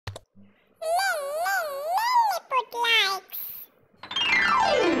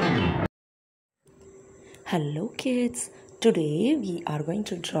Hello kids, today we are going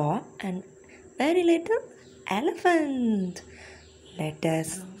to draw an very little elephant. Let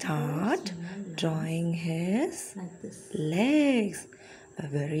us start drawing his legs. A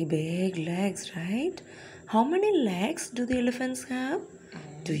very big legs, right? How many legs do the elephants have?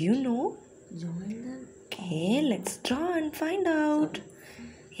 Do you know? Okay, let's draw and find out.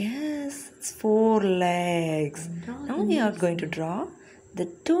 Yes, it's 4 legs. Now we are going to draw the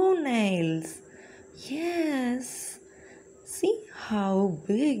toenails. Yes, see how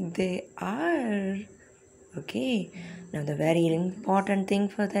big they are. Okay, now the very important thing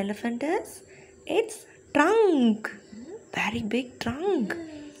for the elephant is its trunk. Very big trunk.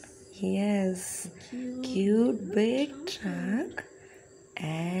 Yes, cute big trunk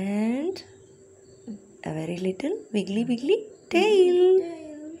and a very little wiggly tail.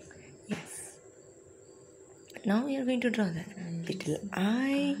 Yes. Now we are going to draw the little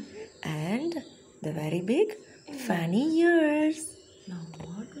eye and the very big funny ears. Now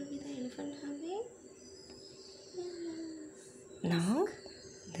what will be the elephant having? Now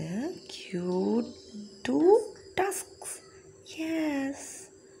the cute two tusks. Yes.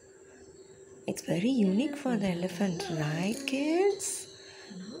 It's very unique for the elephant, right kids?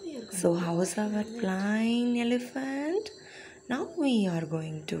 So how is our flying elephant? Now we are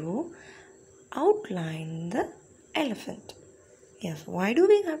going to outline the elephant. Yes, why do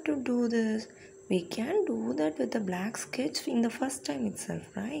we have to do this? We can do that with a black sketch in the first time itself,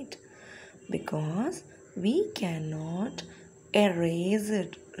 right? Because we cannot erase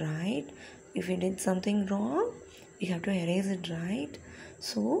it, right? If we did something wrong, we have to erase it, right?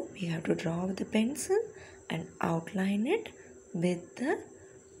 So we have to draw with the pencil and outline it with the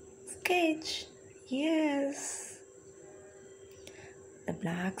sketch. Yes. The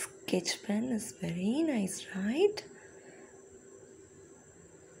black sketch pen is very nice, right?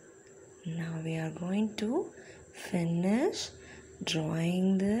 Now we are going to finish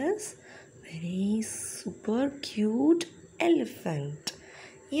drawing this very super cute elephant.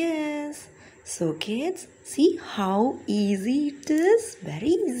 Yes. So kids, see how easy it is? Very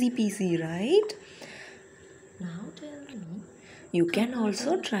easy peasy, right? Now tell me. You can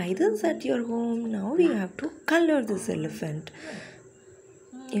also try this at your home. Now we have to color this elephant.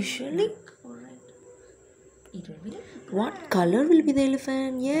 Usually, It will be what color will be the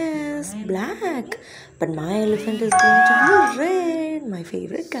elephant? Yes, black. But my elephant is going to be red. My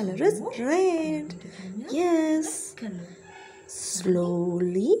favorite color is red. Yes. color.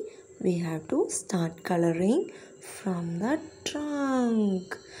 Slowly, we have to start coloring from the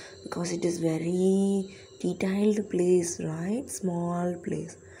trunk because it is very detailed place, right? Small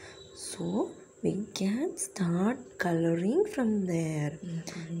place. So, we can start coloring from there.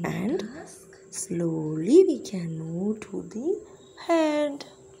 And slowly we can move to the head.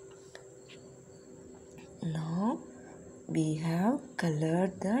 Now we have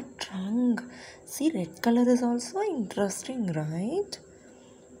colored the trunk. See, red color is also interesting, right?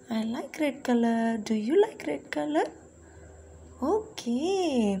 I like red color. Do you like red color?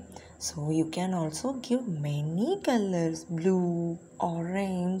 Okay. So you can also give many colors. Blue,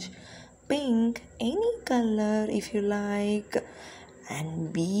 orange, pink, any color if you like.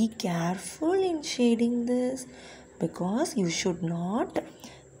 And be careful in shading this because you should not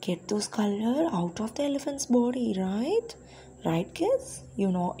get those color out of the elephant's body, right? Right kids? You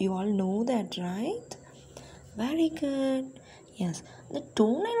all know that, right? Very good. Yes, the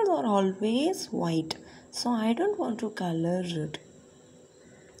toenails are always white, so I don't want to color it.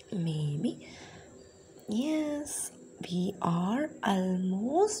 Maybe. Yes, we are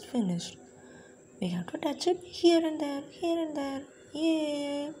almost finished. We have to touch it here and there, here and there.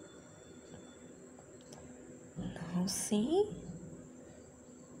 Yeah. Now see.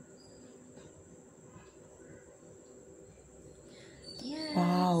 Yes.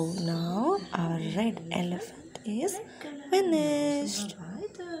 Wow, now our red elephant is finished.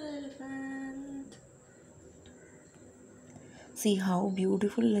 White elephant. See how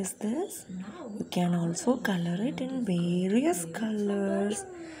beautiful is this? Now You can also color it in various colors.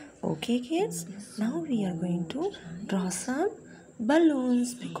 Okay kids, now we are going to draw some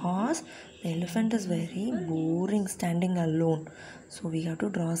balloons because the elephant is very boring standing alone. So we have to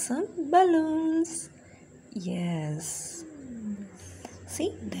draw some balloons. Yes.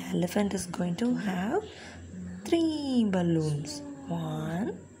 See, the elephant is going to have 3 balloons.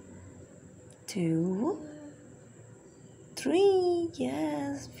 1, 2, 3.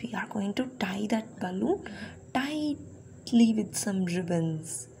 Yes, we are going to tie that balloon tightly with some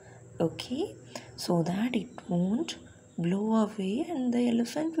ribbons. Okay, so that it won't blow away and the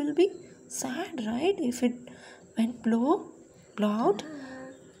elephant will be sad, right? If it went blow out.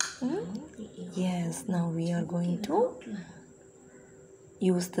 Yes, now we are going to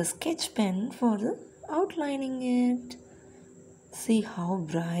use the sketch pen for the outlining it. See how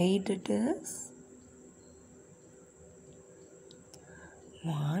bright it is.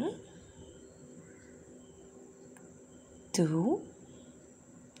 1, 2,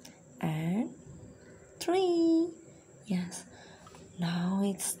 and 3. Yes. Now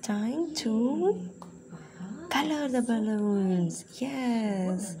it's time to color the balloons.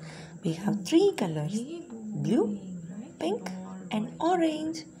 Yes. We have 3 colors: blue, pink, and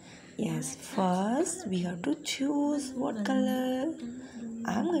orange. Yes. First, we have to choose what color.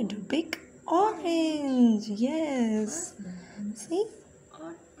 I'm going to pick orange. Yes. See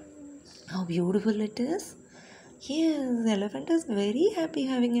how beautiful it is. Yes, the elephant is very happy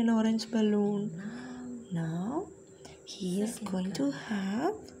having an orange balloon. Now he is going to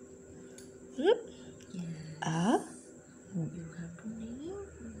have a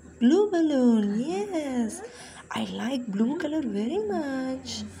blue balloon. Yes, I like blue color very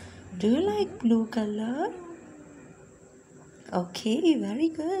much. Do you like blue color? Okay, very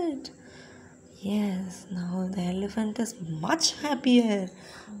good. Yes, now the elephant is much happier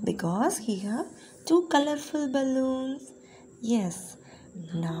because he have 2 colorful balloons. Yes,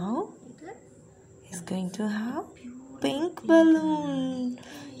 now he's going to have pink balloon.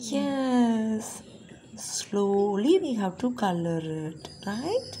 Yes, slowly we have to color it,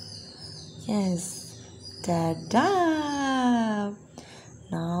 right? Yes, ta-da!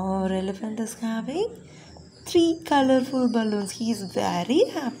 Now our elephant is having 3 colorful balloons. He is very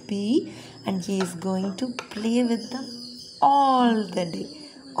happy and he is going to play with them all the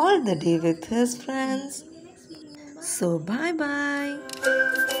day with his friends. So bye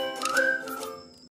bye.